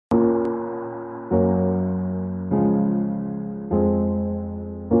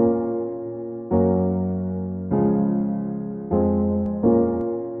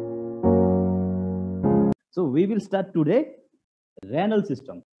we will start today renal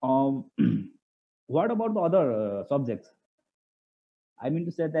system. What about the other subjects? I mean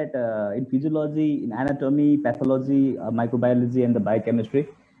to say that in physiology, in anatomy, pathology, microbiology, and the biochemistry,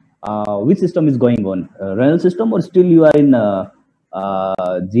 which system is going on? Renal system, or still you are in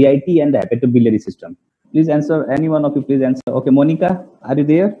GIT and the hepatobiliary system? Please answer. Any one of you, please answer. Okay, Monica, are you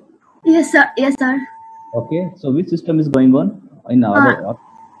there? Yes, sir. Yes, sir. Okay, so which system is going on in other?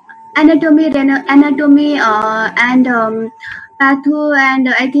 Anatomy, anatomy, and patho, and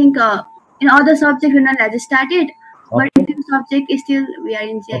I think in other subject renal has started, but in this subject still we are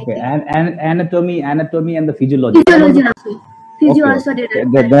in GIT. Okay, and anatomy, and the physiology. Physiology also. Also did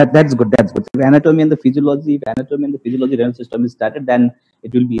that's good. That's good. If anatomy and the physiology, renal system is started, then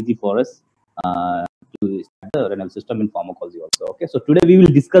it will be easy for us to start the renal system in pharmacology also. Okay, so today we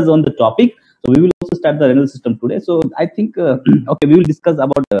will discuss on the topic. So we will also start the renal system today. So I think okay, we will discuss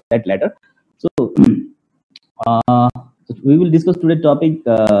about that later. So we will discuss today topic.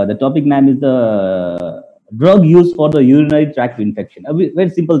 The topic name is the drug used for the urinary tract infection. A very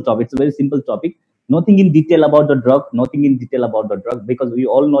simple topic. It's a very simple topic. Nothing in detail about the drug. Nothing in detail about the drug, because we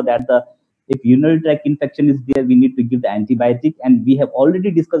all know that if urinary tract infection is there, we need to give the antibiotic, and we have already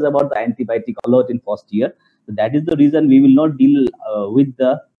discussed about the antibiotic a lot in first year. So that is the reason we will not deal with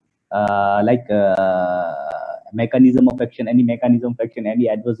the mechanism of action, any mechanism of action, any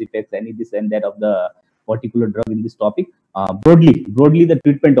adverse effects, any this and that of the particular drug in this topic. Broadly the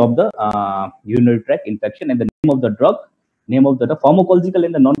treatment of the urinary tract infection, and the name of the drug, pharmacological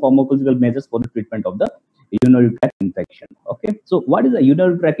and the non-pharmacological measures for the treatment of the urinary tract infection. Okay, so what is a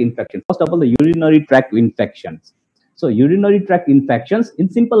urinary tract infection? First of all, the urinary tract infections. So urinary tract infections, in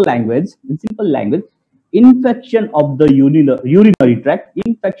simple language, infection of the urinary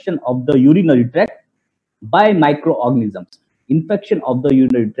tract, by microorganisms. Infection of the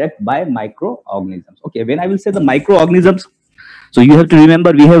urinary tract by microorganisms. Okay, when I will say the microorganisms, so you have to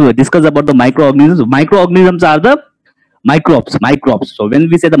remember we have discussed about the microorganisms. Microorganisms are the microbes. So when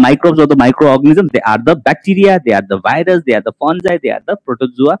we say the microbes or the microorganisms, they are the bacteria, they are the virus, they are the fungi, they are the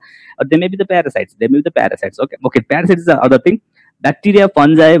protozoa, or they may be the parasites. Okay, parasites is the other thing. Bacteria,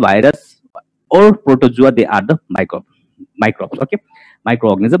 fungi, virus, or protozoa, they are the microbes. Okay,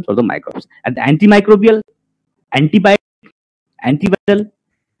 microorganisms or the microbes. And the antimicrobial, antibiotic, antiviral,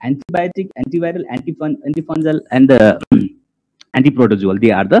 antifungal, and the antiprotozoal,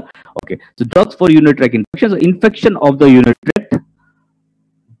 they are the so drugs for urinary tract infection. So infection of the urinary tract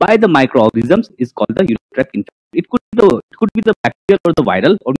by the microorganisms is called the urinary tract infection. It could be the bacterial or the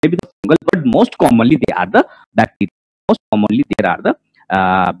viral or maybe the fungal, but most commonly they are the bacteria. There are the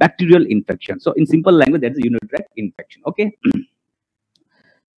bacterial infection. So in simple language, that's the urinary tract infection. Okay. Should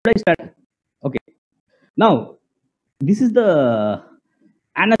I start? Okay. Now this is the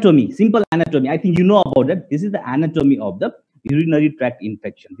anatomy, simple anatomy. I think you know about that. This is the anatomy of the urinary tract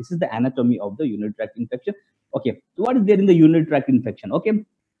infection. This is the anatomy of the urinary tract infection. Okay, so what is there in the urinary tract infection? Okay,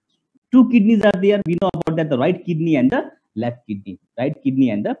 two kidneys are there. We know about that, the right kidney and the left kidney.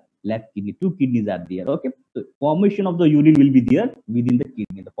 Two kidneys are there. Okay, so formation of the urine will be there within the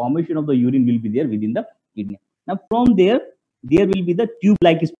kidney. Now from there will be the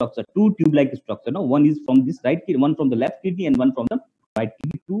tube-like structure, two tube-like structure. Now one is from this right kidney, one from the left kidney, and one from the right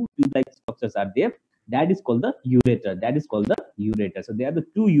kidney. Two tube-like structures are there. That is called the ureter. So they are the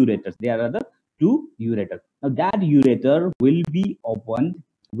two ureters. Now that ureter will be opened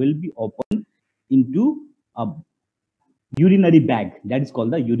into a urinary bag. That is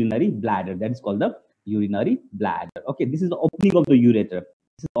called the urinary bladder. Okay, this is the opening of the ureter.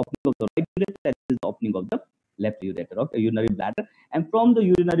 This is the opening of the right ureter. This is the opening of the left ureter. Okay, urinary bladder. And from the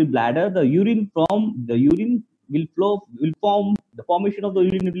urinary bladder, the urine will form. The formation of the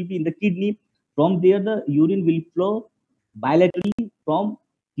urine will be in the kidney. From there, the urine will flow bilaterally from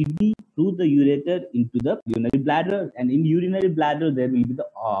kidney to the ureter into the urinary bladder. And in urinary bladder, there will be the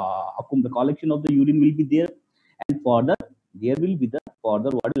collection of the urine will be there. And further, there will be the what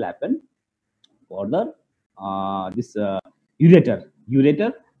will happen? Further, this ureter through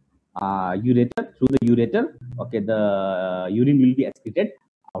the ureter. Okay, the urine will be excreted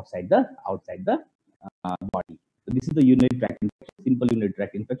outside the body. So this is the urinary tract infection, simple urinary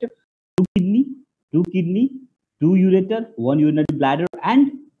tract infection. Two kidney, two ureter, one urinary bladder,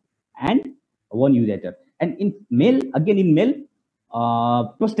 and one ureter. And in male,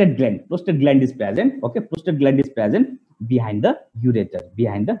 prostate gland is present. Okay, prostate gland is present behind the ureter.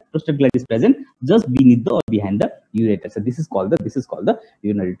 Prostate gland is present just beneath or behind the ureter. So this is called the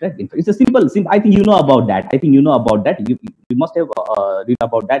urinary tract infection. It's a simple. I think you know about that. You must have read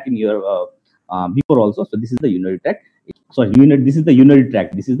about that in your before also. So this is the urinary tract Sorry, this is the urinary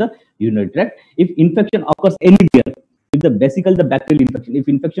tract. This is the urinary tract. If infection occurs anywhere, if the basically the bacterial infection, if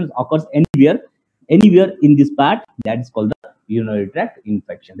infection occurs anywhere in this part, that is called the urinary tract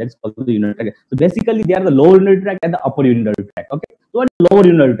infection. That is called the urinary tract. So basically, they are the lower urinary tract and the upper urinary tract. Okay. So what is lower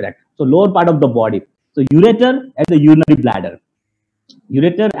urinary tract? So lower part of the body. So ureter and the urinary bladder.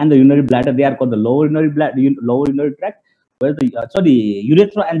 Ureter and the urinary bladder, they are called the lower urinary tract. Where the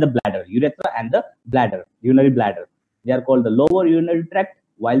urethra and the bladder, urinary bladder, they are called the lower urinary tract,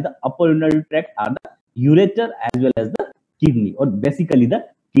 while the upper urinary tract are the ureter as well as the kidney, or basically the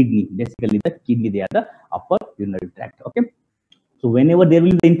kidney. They are the upper urinary tract. Okay. So whenever there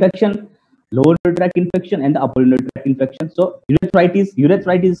will be the infection, lower urinary tract infection and the upper urinary tract infection. So urethritis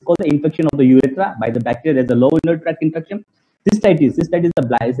is called the infection of the urethra by the bacteria. There's a lower urinary tract infection. Cystitis is the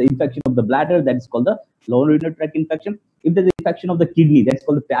infection of the bladder. That is called the lower urinary tract infection. If there's an infection of the kidney, that's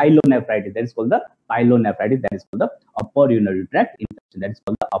called the pyelonephritis. That is called the pyelonephritis. That is called the upper urinary tract infection. That is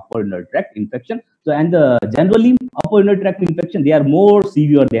called the upper urinary tract infection. So, and generally upper urinary tract infection, they are more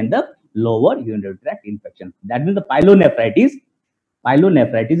severe than the lower urinary tract infection. That means the pyelonephritis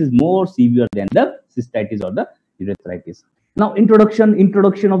is more severe than the cystitis or the urethritis. Now, introduction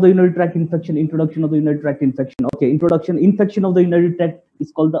of the urinary tract infection. Okay, infection of the urinary tract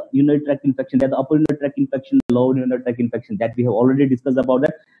is called the urinary tract infection. That the upper urinary tract infection, the lower urinary tract infection, that we have already discussed about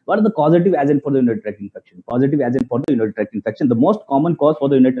that. What are the causative agent for the urinary tract infection? The most common cause for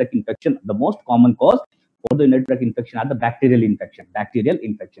the urinary tract infection, are the bacterial infection,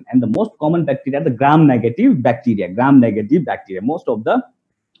 and the most common bacteria are the gram-negative bacteria. Most of the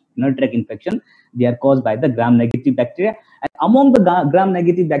urinary tract infection, they are caused by the gram-negative bacteria, and among the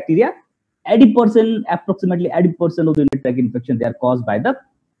gram-negative bacteria, approximately 80% of the urinary tract infection, they are caused by the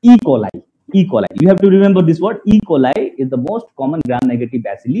E. coli. You have to remember this word. E. coli is the most common gram-negative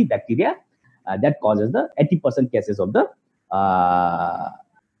bacilli bacteria that causes the 80% cases of the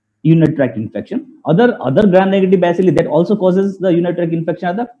urinary tract infection. Other gram-negative bacilli that also causes the urinary tract infection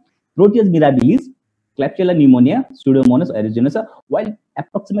are the Proteus mirabilis, Klebsiella pneumonia, Pseudomonas aeruginosa, while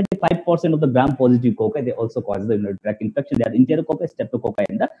approximately 5% of the gram-positive cocci, they also cause the urinary tract infection. They are Enterococci, Streptococci,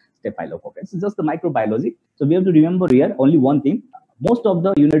 and the Staphylococcus. This is just the microbiology. So we have to remember here only one thing. Most of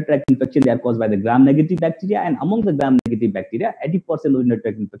the urinary tract infection, they are caused by the gram-negative bacteria, and among the gram-negative bacteria, 80% of urinary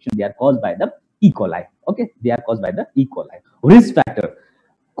tract infection, they are caused by the E. coli. Okay, they are caused by the E. coli. Risk factor.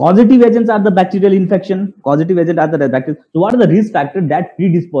 Causative agents are the bacterial infection. So what are the risk factors that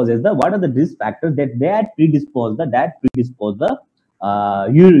predisposes the? What are the risk factors that predispose the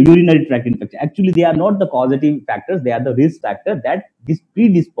urinary tract infection? Actually, they are not the causative factors. They are the risk factors that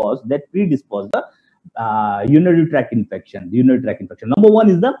predispose the urinary tract infection. Number one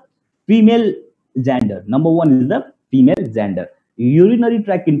is the female gender. Urinary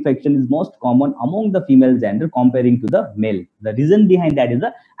tract infection is most common among the female gender comparing to the male. The reason behind that is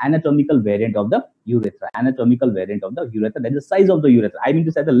the anatomical variant of the urethra. That is the size of the urethra. I mean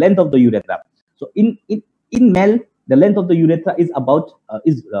to say the length of the urethra. So in male, the length of the urethra is about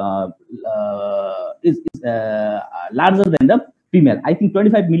larger than the female. I think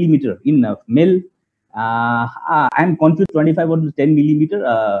 25 millimeter in male. I am confused 25 or 10 millimeter.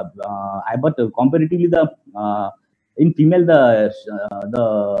 But comparatively in female, the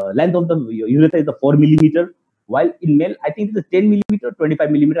length of the urethra is the 4 millimeter, while in male, I think it's a 10 millimeter,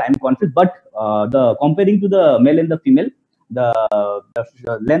 25 millimeter. I'm confused, but the comparing to the male and the female, the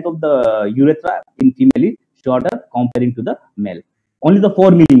length of the urethra in female is shorter comparing to the male. Only the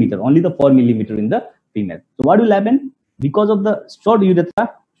 4 millimeter in the female. So what will happen? Because of the short urethra,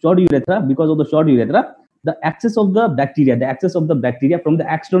 the access of the bacteria from the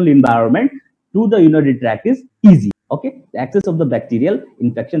external environment to the urinary tract is easy. Okay, the access of the bacterial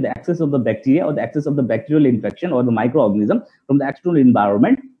infection, the access of the bacteria or the access of the bacterial infection or the microorganism from the external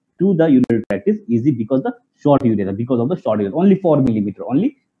environment to the urinary tract is easy because of the short urethra, only 4 millimeter.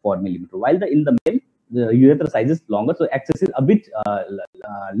 While in the male, the urethra size is longer, so access is a bit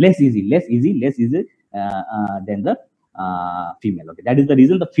less easy than the female. Okay, that is the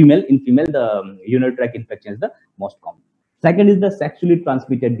reason in female the urinary tract infection is the most common. Second is the sexually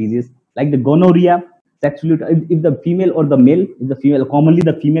transmitted disease like the gonorrhea. If the female or the male is the female, commonly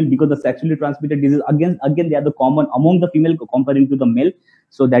the female, because the sexually transmitted disease again they are the common among the female comparing to the male.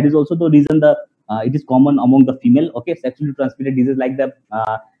 So that is also the reason it is common among the female. Okay, sexually transmitted disease like the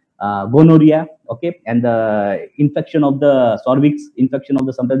gonorrhea. Okay, and the infection of the cervix,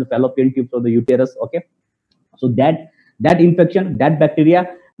 sometimes the fallopian tubes or the uterus. Okay, so that infection, that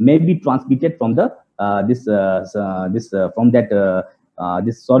bacteria may be transmitted from the this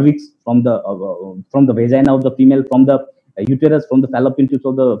cervix, from the vagina of the female, from the uterus, from the fallopian tubes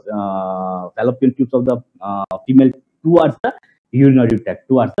of the female towards the urinary tract,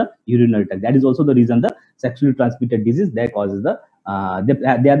 That is also the reason the sexually transmitted disease that causes the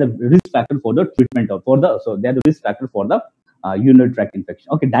they are the risk factor for the treatment of so they are the risk factor for the urinary tract infection.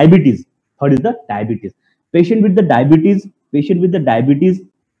 Okay, diabetes. Third is the diabetes. Patient with the diabetes,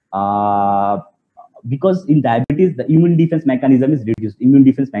 uh, because in diabetes the immune defense mechanism is reduced. So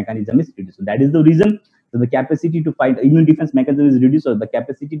that is the reason. So the capacity to fight immune defense mechanism is reduced. So the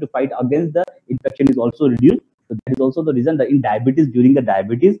capacity to fight against the infection is also reduced. So that is also the reason that in diabetes, during the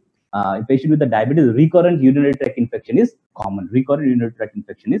diabetes, patient with the diabetes, recurrent urinary tract infection is common.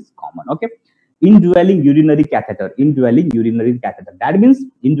 Okay. Indwelling urinary catheter. That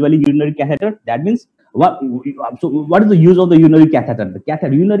means what? So what is the use of the urinary catheter?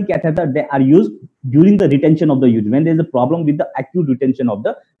 Urinary catheter, they are used during the retention of the urine, when there is a problem with the acute retention of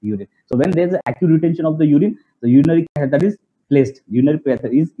the urine. So when there is an acute retention of the urine, the urinary catheter is placed. Urinary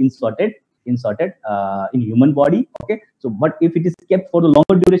catheter is inserted in human body. Okay. So but if it is kept for the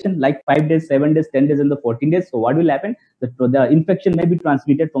longer duration, like 5 days, 7 days, 10 days, and the 14 days, so what will happen? The infection may be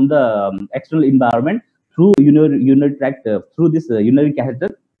transmitted from the external environment through urinary tract, through this urinary catheter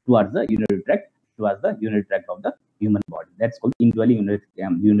towards the urinary tract of the human body. That's called indwelling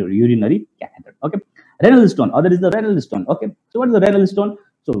urinary catheter. Okay. Renal stone. Other is the renal stone. Okay. So what is the renal stone?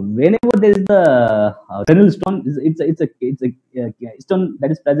 So whenever there is the renal stone, it's a stone that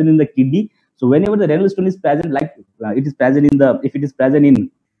is present in the kidney. So whenever the renal stone is present, like it is present in the, if it is present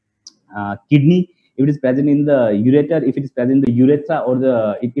in kidney, if it is present in the ureter, if it is present in the urethra, or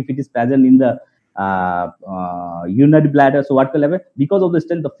if it is present in the urinary bladder, so what will happen? Because of the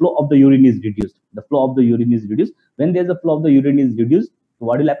stone, the flow of the urine is reduced. When there is a flow of the urine is reduced, so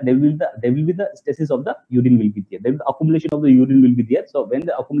what will happen? There will be the stasis of the urine will be there. There will be the accumulation of the urine will be there. So when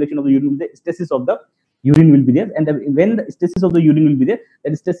the accumulation of the urine will be there, stasis of the urine will be there. And when the stasis of the urine will be there,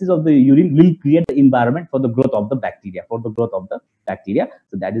 that stasis of the urine will create the environment for the growth of the bacteria.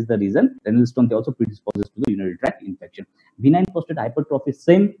 So that is the reason renal stone also predisposes to the urinary tract infection. Benign prostate hypertrophy,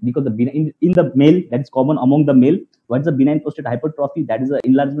 same, because in the male, that is common among the male. What is the benign prostate hypertrophy? That is the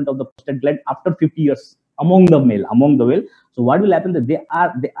enlargement of the prostate gland after 50 years among the male. So what will happen? That they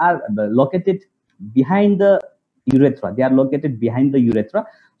are located behind the urethra.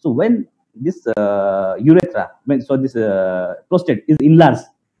 So when this prostate is enlarged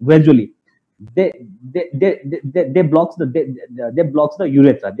gradually, they blocks the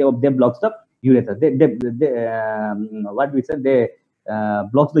urethra. They blocks the urethra. They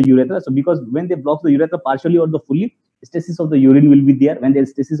blocks the urethra. So because when they block the urethra partially or the fully, stasis of the urine will be there. When there is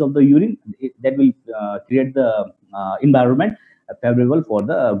stasis of the urine, that will create the environment favorable for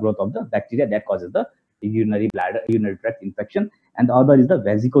the growth of the bacteria that causes the urinary tract infection. And the other is the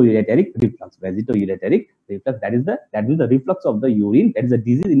vasoureteric reflux. That is the reflux of the urine. That is a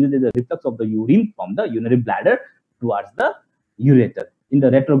disease in which there is a reflux of the urine from the urinary bladder towards the ureter in the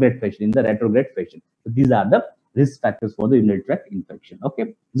retrograde fashion. So these are the risk factors for the urinary tract infection.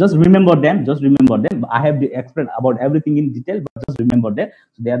 Okay, just remember them. I have explained about everything in detail, but just remember that.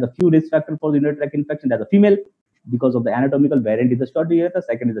 So there are the few risk factors for the urinary tract infection. There's a female, because of the anatomical variant in the short urethra.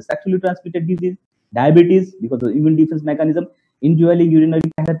 Second is the sexually transmitted disease. Diabetes, because of the immune defense mechanism. Indwelling urinary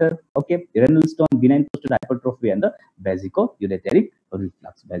catheter. Okay, renal stone, benign prostate hypertrophy, and the vasoureteric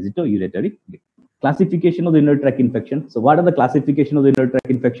reflux. Classification of the urinary tract infection. So what are the classification of the urinary tract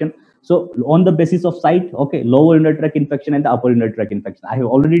infection? So on the basis of site, okay, lower urinary tract infection and the upper urinary tract infection. I have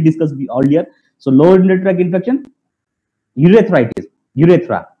already discussed earlier. So lower urinary tract infection, urethra,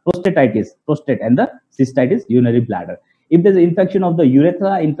 prostatitis, and the cystitis, urinary bladder. If there's an infection of the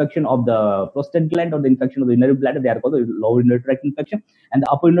urethra, infection of the prostate gland, or the infection of the urinary bladder, they are called the lower urinary tract infection. And the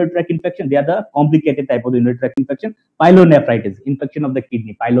upper urinary tract infection, they are the complicated type of the urinary tract infection. Pyelonephritis, infection of the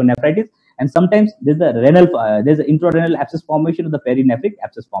kidney, pyelonephritis. And sometimes there's the there's an intrarenal abscess formation of the perinephric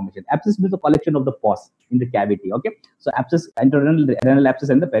abscess formation. Abscess means the collection of the pus in the cavity. Okay, so abscess, intrarenal abscess,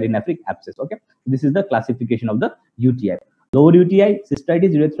 and the perinephric abscess. Okay, this is the classification of the UTI. Lower UTI,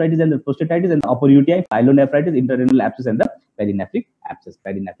 cystitis, urethritis, and the prostatitis, and the upper UTI, pyelonephritis, intrarenal abscess, and the perinephric abscess.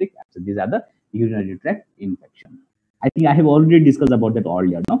 These are the urinary tract infection. I think I have already discussed about that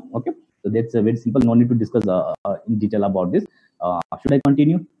earlier. No, okay. So that's very simple. No need to discuss in detail about this. Should I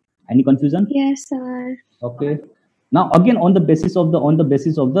continue? Any confusion? Yes, sir. Okay. Now again, on the basis of the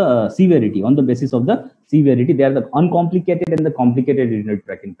severity, they are the uncomplicated and the complicated urinary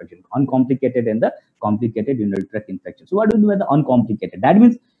tract infection. So what do we do with the uncomplicated? That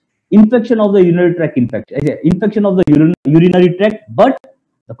means infection of the urinary tract urinary tract, but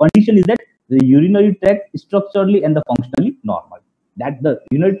the condition is that the urinary tract is structurally and the functionally normal. That the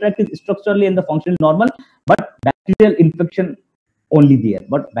urinary tract is structurally and the functionally normal, but bacterial infection only there,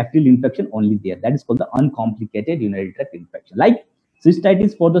 but bacterial infection only there. That is called the uncomplicated urinary tract infection. Like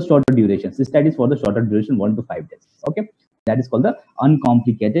cystitis for the shorter duration, 1 to 5 days. Okay, that is called the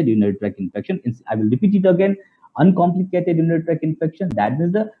uncomplicated urinary tract infection. I will repeat it again. Uncomplicated urinary tract infection, that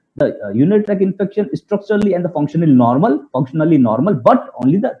means the urinary tract infection is structurally and the functionally normal, but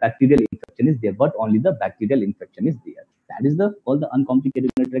only the bacterial infection is there. That is the called the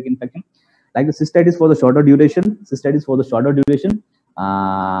uncomplicated urinary tract infection. Like the cystitis for the shorter duration,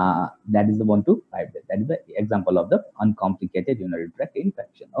 that is the 1 to 5 days. That is the example of the uncomplicated urinary tract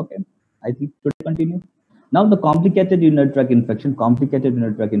infection. Okay, I think should I continue? Now the complicated urinary tract infection. So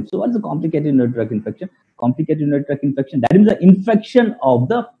what is the complicated urinary tract infection? Complicated urinary tract infection, that is the infection of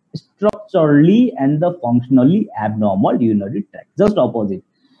the structurally and the functionally abnormal urinary tract. Just opposite.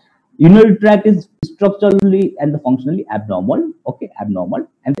 Urinary tract is structurally and the functionally abnormal, okay, and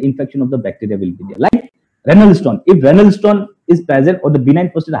the infection of the bacteria will be there. Like renal stone. If renal stone is present or the benign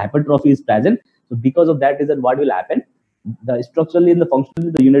prostate hypertrophy is present, so because of that reason, what will happen? The structurally and the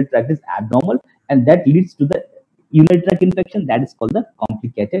functionally the urinary tract is abnormal, and that leads to the urinary tract infection. That is called the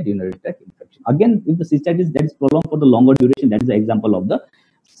complicated urinary tract infection. Again, if the cystitis that is prolonged for the longer duration, that is the example of the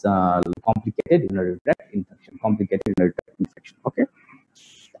complicated urinary tract infection. Okay,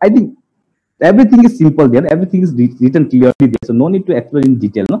 I think everything is simple there. Everything is written clearly there, so no need to explain in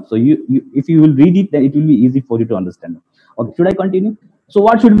detail. No, so if you will read it, then it will be easy for you to understand. Okay, should I continue? So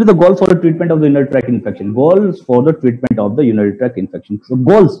what should be the goal for the treatment of the urinary tract infection? Goals for the treatment of the urinary tract infection. So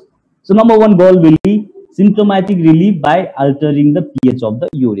goals. So number one goal will be symptomatic relief by altering the pH of the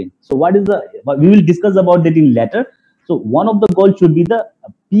urine. So what is the, we will discuss about that in later. So one of the goals should be the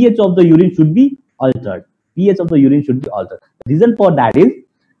pH of the urine should be altered. The reason for that is,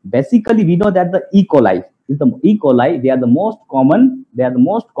 basically we know that the E. coli, they are the most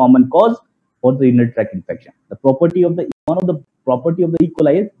common cause for the urinary tract infection. One of the property of the E.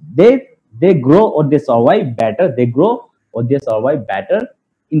 coli is they grow or they survive better.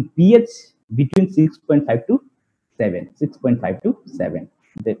 In pH between 6.5 to 7.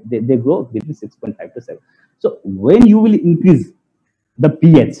 They grow between 6.5 to 7. So when you will increase the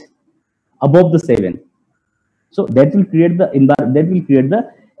pH above the 7, so that will create the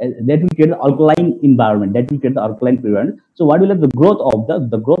alkaline environment. So what will have the growth of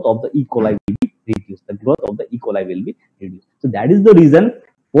the E. coli will be reduced. So that is the reason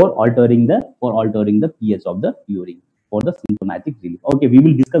for altering the pH of the urine for the symptomatic relief. Okay, we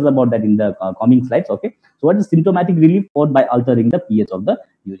will discuss about that in the coming slides. Okay, so what is symptomatic relief for by altering the pH of the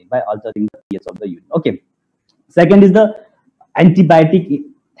urine? Okay, second is the antibiotic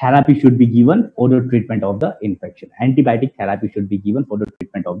therapy should be given for the treatment of the infection.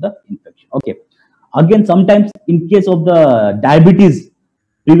 Okay, again, sometimes in case of the diabetes,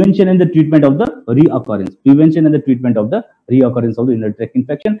 prevention and the treatment of the reoccurrence of the urinary tract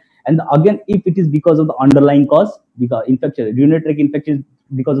infection. And again, if it is because of the underlying cause, because urinary tract infection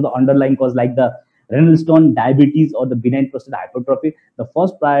because of the underlying cause like the renal stone, diabetes, or the benign prostate hypertrophy, the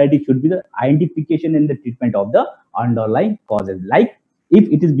first priority should be the identification and the treatment of the underlying causes. Like if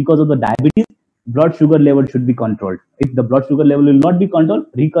it is because of the diabetes, blood sugar level should be controlled. If the blood sugar level will not be controlled,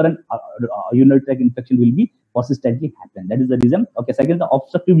 recurrent urinary tract infection will be persistently happen. That is the reason. Okay, second, the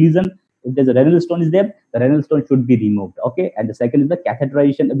obstructive lesion. If there's a renal stone is there, the renal stone should be removed. Okay, and the second is the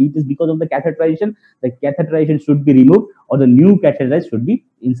catheterization. If it is because of the catheterization should be removed, or the new catheterized should be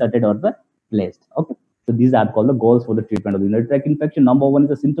inserted or the placed. Okay, so these are called the goals for the treatment of the urinary tract infection. Number one is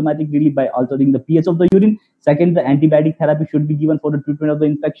the symptomatic relief by altering the pH of the urine. Second, the antibiotic therapy should be given for the treatment of the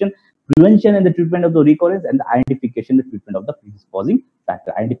infection. Prevention and the treatment of the recurrence, and the identification and the treatment of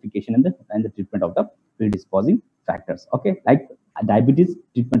the predisposing factor. Okay, like diabetes,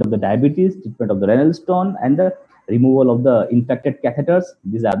 treatment of the renal stone, and the removal of the infected catheters.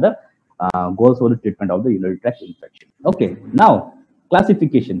 These are the goals for the treatment of the urinary tract infection. Okay, now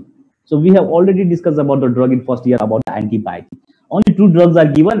classification. So we have already discussed about the drug in first year about the antibiotic. Only two drugs are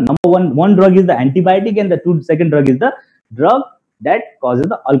given. Number one drug is the antibiotic, and the second drug is the drug that causes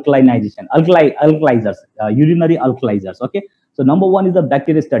the alkalinization, urinary alkalizers. Okay, so number one is the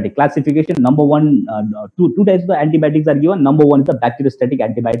bacteriostatic classification. Number one, two types of the antibiotics are given. Number one is the bacteriostatic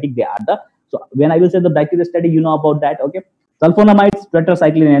antibiotic. So when I will say the bacteriostatic, you know about that. Okay, sulfonamides,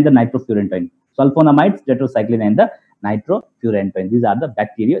 tetracycline, and the nitrofurantoin. These are the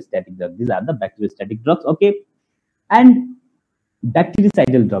bacteriostatic drugs. Okay, and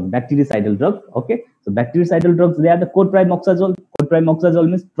bactericidal drug. Okay, so bactericidal drugs, they are the cotrimoxazole.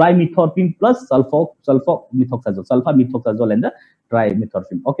 Means trimethorphan plus sulfamethoxazole and the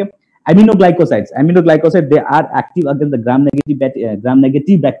trimethorphan. Okay, aminoglycosides, they are active against the gram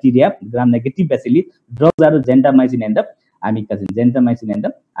negative bacteria, gram negative bacilli. Drugs are the gentamicin and the amikacin, gentamicin, and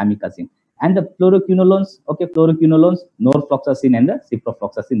the amikacin. And the fluoroquinolones, okay, fluoroquinolones, norfloxacin and the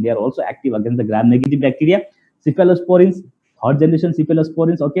ciprofloxacin, they are also active against the gram-negative bacteria. Cephalosporins, third generation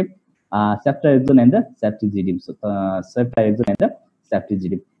cephalosporins, okay, ceftriaxone and the ceftriaxone. So, ceftriaxone and the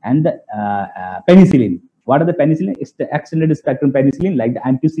ceftriaxone. And the penicillin. What are the penicillin? It's the extended spectrum penicillin, like the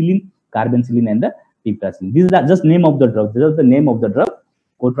ampicillin, carbenicillin, and the piperacillin. These are just name of the drug. This is the name of the drug.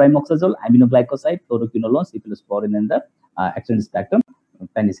 Cotrimoxazole, aminoglycoside, fluoroquinolone, cephalosporin, and the extended spectrum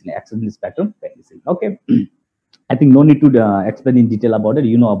penicillin. Extended spectrum penicillin. Okay. I think no need to explain in detail about it.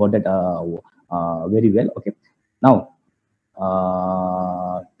 You know about it very well. Okay. Now,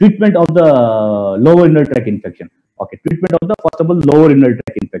 treatment of the lower urinary tract infection. Okay, treatment of the first of all lower urinary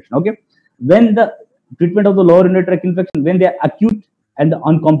tract infection. Okay, when the treatment of the lower urinary tract infection, when they are acute and the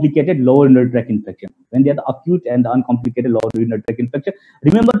uncomplicated lower urinary tract infection, when they are the acute and the uncomplicated lower urinary tract infection,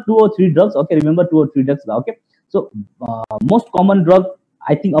 remember 2 or 3 drugs. Okay, remember 2 or 3 drugs. Okay, so most common drug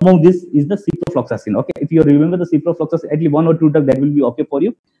I think among this is the ciprofloxacin. Okay, if you remember the ciprofloxacin, at least 1 or 2 drugs that will be okay for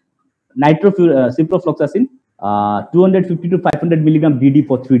you. Ciprofloxacin, 250 to 500 milligram BD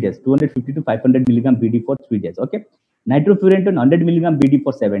for 3 days. 250 to 500 milligram BD for 3 days. Okay. Nitrofurantoin 100 milligram BD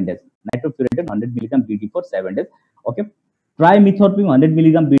for 7 days. Nitrofurantoin 100 milligram BD for 7 days. Okay. Trimethorphan 100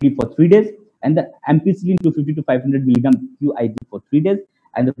 milligram BD for 3 days, and the ampicillin 250 to 500 milligram QID for 3 days,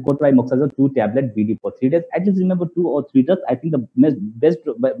 and the cotrimoxazole 2 tablet BD for 3 days. At least remember 2 or 3 drugs. I think the best,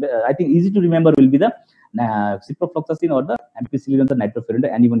 I think easy to remember will be the ciprofloxacin or the ampicillin or the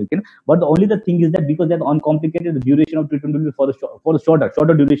nitrofurantoin, anyone you can. But the only the thing is that because they're uncomplicated, the duration of treatment will be for the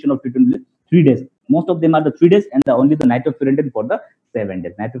shorter duration of treatment will be 3 days. Most of them are the 3 days, and only the nitrofurantoin for the 7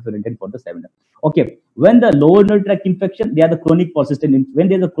 days. Nitrofurantoin for the 7 days. Okay. When the lower urinary tract infection, they are the chronic persistent. When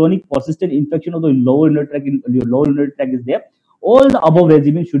there is a chronic persistent infection of the lower urinary tract, your lower urinary tract is there, all the above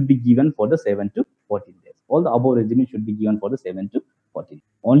regimen should be given for the 7 to 14 days. All the above regimen should be given for the 7 to 14.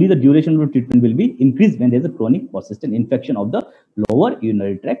 Only the duration of treatment will be increased when there is a chronic persistent infection of the lower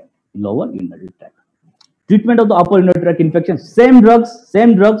urinary tract. Treatment of the upper urinary tract infection, same drugs,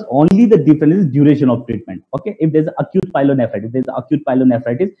 only the difference is duration of treatment. Okay, if there's acute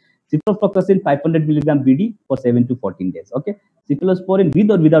pyelonephritis, ciprofloxacin 500 milligram BD for 7 to 14 days. Okay, cephalosporin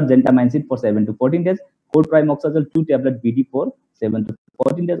with or without gentamicin for 7 to 14 days, cotrimoxazole 2 tablet BD for 7 to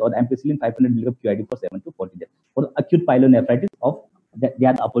 14 days, or ampicillin 500 milligram QID for 7 to 14 days. For the acute pyelonephritis of they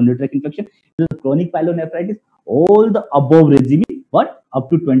are the upper urinary tract infection. This is chronic pyelonephritis, all the above regimen, but up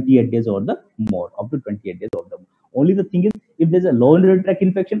to 28 days or the more. Up to 28 days or the more. Only the thing is, if there's a lower urinary tract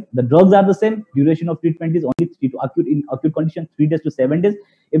infection, the drugs are the same. Duration of treatment is only 3 to acute condition 3 days to 7 days.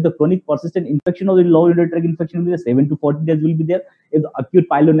 If the chronic persistent infection of the lower urinary tract infection will be there, 7 to 14 days will be there. If the acute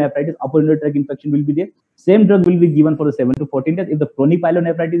pyelonephritis, upper urinary tract infection will be there, same drug will be given for the 7 to 14 days. If the chronic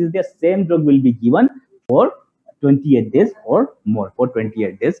pyelonephritis is there, same drug will be given for 28 days or more. For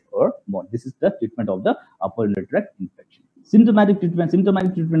 28 days or more. This is the treatment of the upper urinary tract infection. Symptomatic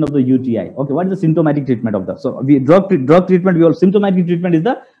treatment of the UTI. Okay, what is the symptomatic treatment of the? So we drug treatment. We all symptomatic treatment is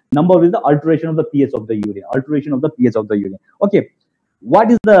the number with the alteration of the pH of the urine. Alteration of the pH of the urine. Okay,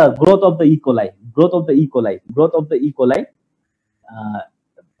 what is the growth of the E. coli? Growth of the E. coli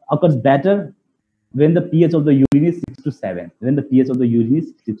occurs better when the pH of the urine is 6 to 7. When the pH of the urine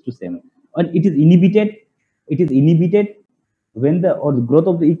is 6 to 7, and it is inhibited when the growth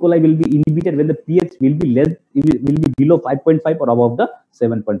of the E. coli will be inhibited when the pH will be less, it will be below 5.5 or above the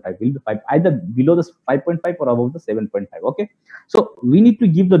 7.5. Will be 5, either below the 5.5 or above the 7.5. Okay, so we need to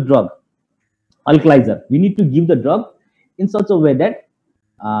give the drug alkalizer. We need to give the drug in such a way that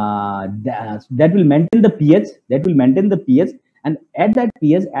that will maintain the pH. And at that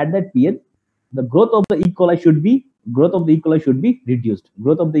pH, the growth of the E. coli should be reduced.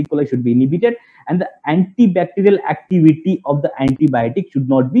 Growth of the E. coli should be inhibited, and the antibacterial activity of the antibiotic should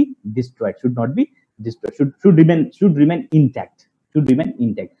not be destroyed. Should remain intact. So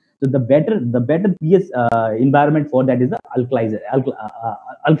the better pH environment for that is the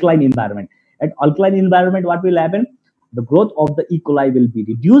alkaline environment. At alkaline environment, what will happen? The growth of the E. coli will be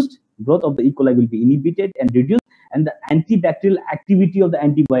reduced. Growth of the E. coli will be inhibited and reduced, and the antibacterial activity of the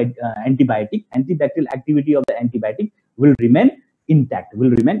antibiotic will remain intact.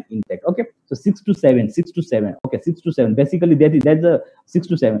 Okay, so 6 to 7. Okay, 6 to 7. Basically, that's a 6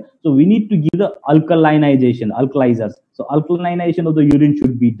 to 7. So we need to give the alkalizers. So alkalinization of the urine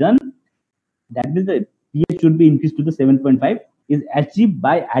should be done. That means the pH should be increased to the 7.5. Is achieved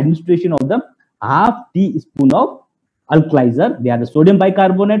by administration of the half teaspoon of alkalizer. They are the sodium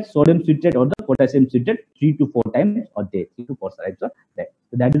bicarbonate, sodium citrate, or the potassium citrate 3 to 4 times a day. 3 to 4 times a day.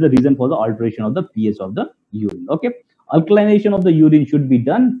 So that is the reason for the alteration of the pH of the urine. Okay, alkalinization of the urine should be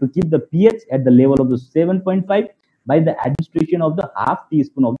done to keep the pH at the level of the 7.5. by the administration of the half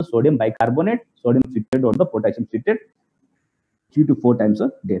teaspoon of the sodium bicarbonate, sodium citrate, or the potassium citrate 3 to 4 times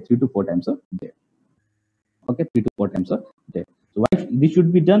a day. 3 to 4 times a day. Okay, 3 to 4 times a day. So why this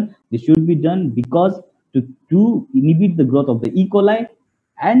should be done? This should be done because to inhibit the growth of the E. coli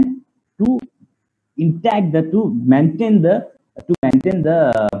and to intact the to maintain the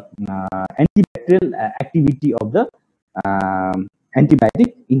antibacterial activity of the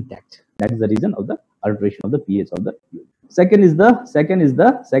antibiotic intact. That is the reason of the alteration of the pH of the urine. Second is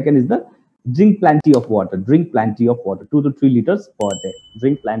the drink plenty of water. Drink plenty of water, 2 to 3 liters per day.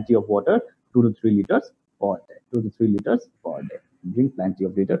 Drink plenty of water, 2 to 3 liters per day. 2 to 3 liters per day. Drink plenty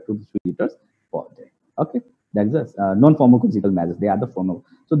of water, 2 to 3 liters per day. Okay, that is a non-pharmacological measures. They are the pharma.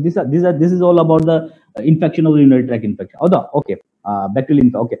 So this is all about the infection of the urinary tract infection. Okay, bacterial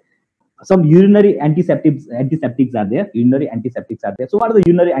infection. Okay, some urinary antiseptics are there. Urinary antiseptics are there. So what are the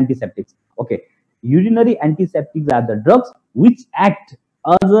urinary antiseptics? Okay, urinary antiseptics are the drugs which act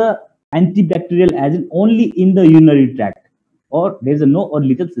as a antibacterial agent only in the urinary tract, or there is a no or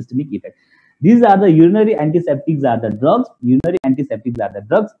little systemic effect. These are the urinary antiseptics are the drugs. Urinary antiseptics are the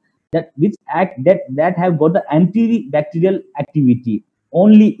drugs that which act that have got the antibacterial activity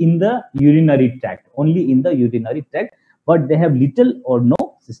only in the urinary tract, but they have little or no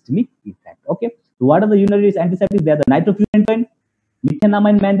systemic effect. Okay, so what are the urinary antiseptics? They are the nitrofurantoin,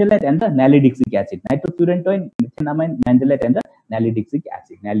 methenamine mandolate, and the nalidixic acid. Nitrofurantoin, methenamine mandolate, and the nalidixic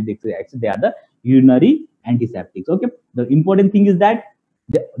acid. They are the urinary antiseptics. Okay, the important thing is that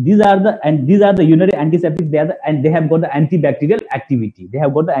these are the urinary antiseptics. They have got the antibacterial activity. They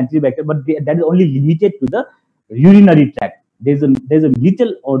have got the antibacterial, but that is only limited to the urinary tract. There's a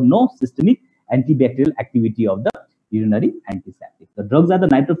little or no systemic antibacterial activity of the urinary antiseptic. The drugs are the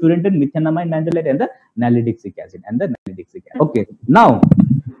nitrofurantoin, methenamine mandolate, and the nalidixic acid. Okay, now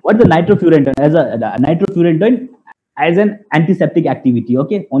what is the nitrofurantoin? As a nitrofurantoin as an antiseptic activity.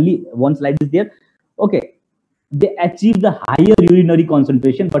 Okay, only one slide is there. Okay, they achieve the higher urinary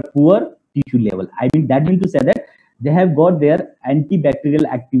concentration but poor tissue level. I mean, that means to say that they have got their antibacterial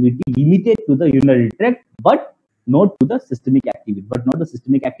activity limited to the urinary tract, but not to the systemic activity.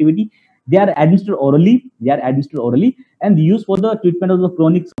 They are administered orally. And used for the treatment of the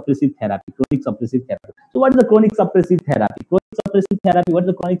chronic suppressive therapy. So what is the chronic suppressive therapy? What is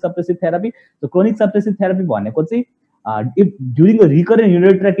the chronic suppressive therapy? The chronic suppressive therapy if during the recurrent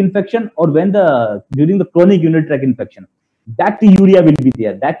urinary tract infection or during the chronic urinary tract infection, bacteriuria will be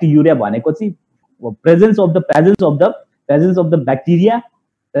there. Bacteriuria presence of the bacteria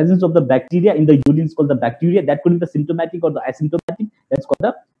in the urine is called the bacteria. That could be the symptomatic or the asymptomatic. That's called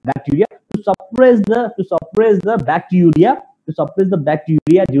the bacteria. To suppress the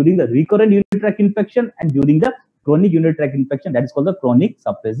bacteria during the recurrent urinary tract infection and during the chronic urinary tract infection, that is called the chronic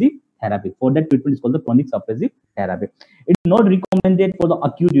suppressive therapy. For that treatment is called the chronic suppressive therapy. It is not recommended for the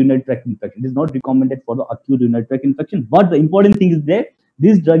acute urinary tract infection. But the important thing is that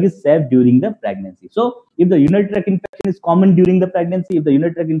this drug is safe during the pregnancy. So if the urinary tract infection is common during the pregnancy, if the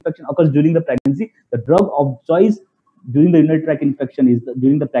urinary tract infection occurs during the pregnancy, the drug of choice during the urinary tract infection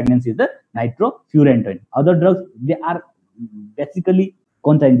during the pregnancy is the nitrofurantoin. Other drugs, they are basically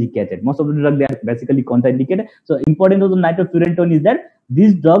contraindicated. Most of the drugs, they are basically contraindicated. So important of the nitrofurantoin is that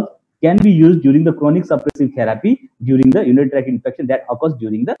this drug can be used during the chronic suppressive therapy during the urinary tract infection that occurs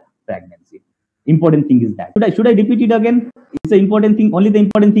during the pregnancy. Important thing is that. Should I repeat it again? It's an important thing. Only the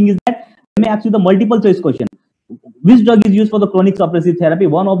important thing is that let me ask you the multiple choice question. Which drug is used for the chronic suppressive therapy?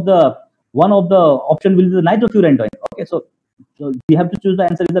 One of the option will be the nitrofurantoin. Okay, so we have to choose the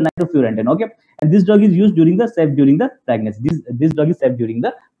answer is the nitrofurantoin. Okay, and this drug is used during the pregnancy. This drug is safe during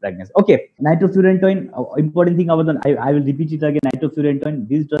the pregnancy. Okay, nitrofurantoin. Important thing about I will repeat it again. Nitrofurantoin.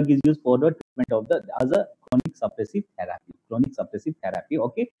 This drug is used for the treatment of as a chronic suppressive therapy.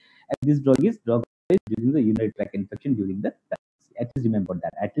 Okay, and this drug is during the urinary tract infection during the pregnancy. At least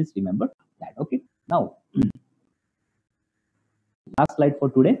remember that. Okay, now last slide for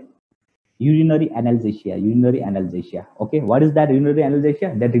today. Urinary analgesia. Okay, what is that urinary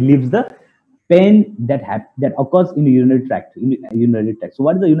analgesia? That relieves the pain that occurs in the urinary tract. So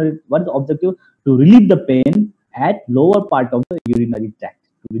what is the objective? To relieve the pain at lower part of the urinary tract.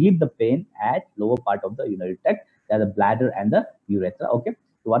 They are the bladder and the urethra. Okay,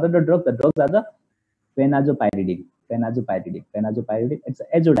 so what are the drugs? The drugs are the phenazopyridine. It's an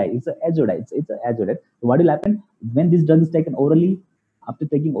azodite. So what will happen when this drug is taken orally? After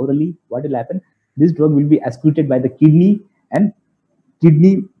taking orally, what will happen? This drug will be excreted by the kidney, and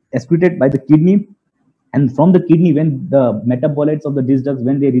from the kidney, when the metabolites of these drugs,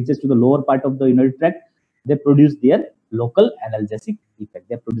 when they reaches to the lower part of the urinary tract, they produce their local analgesic effect.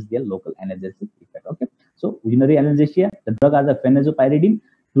 Okay, So urinary analgesia, the drug are the phenazopyridine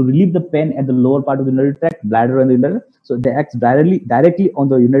to relieve the pain at the lower part of the urinary tract, bladder, and the urinary. So they act directly on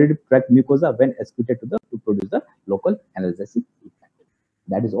the urinary tract mucosa when excreted to produce the local analgesic effect.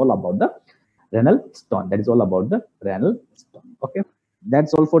 That is all about the renal stone. That is all about the renal stone. Okay,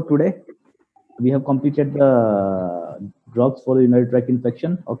 that's all for today. We have completed the drugs for the urinary tract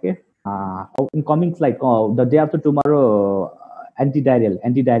infection. Okay. In coming slide, the day after tomorrow,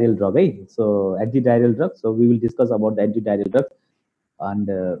 antidiarrheal drug, eh? So antidiarrheal drug. So we will discuss about the antidiarrheal drug and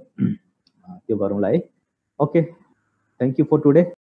okay. Thank you for today.